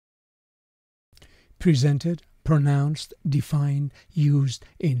Presented, pronounced, defined, used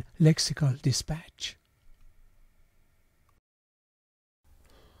in lexical dispatch.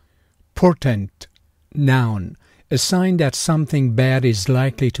 Portent, noun, a sign that something bad is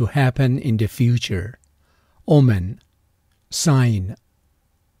likely to happen in the future. Omen, sign.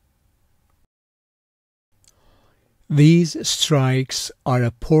 These strikes are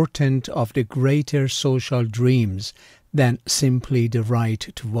a portent of the greater social dreams than simply the right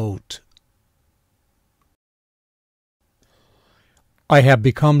to vote. I have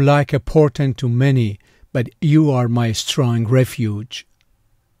become like a portent to many, but you are my strong refuge.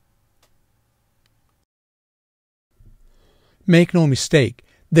 Make no mistake,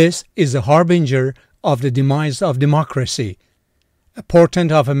 this is a harbinger of the demise of democracy, a portent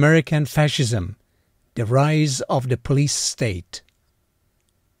of American fascism, the rise of the police state.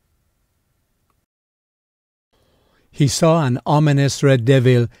 He saw an ominous red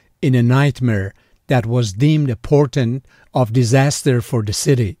devil in a nightmare that was deemed a portent of disaster for the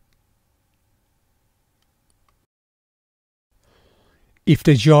city. If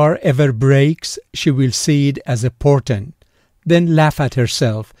the jar ever breaks, she will see it as a portent, then laugh at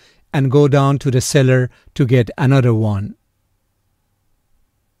herself and go down to the cellar to get another one.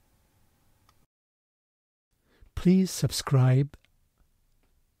 Please subscribe,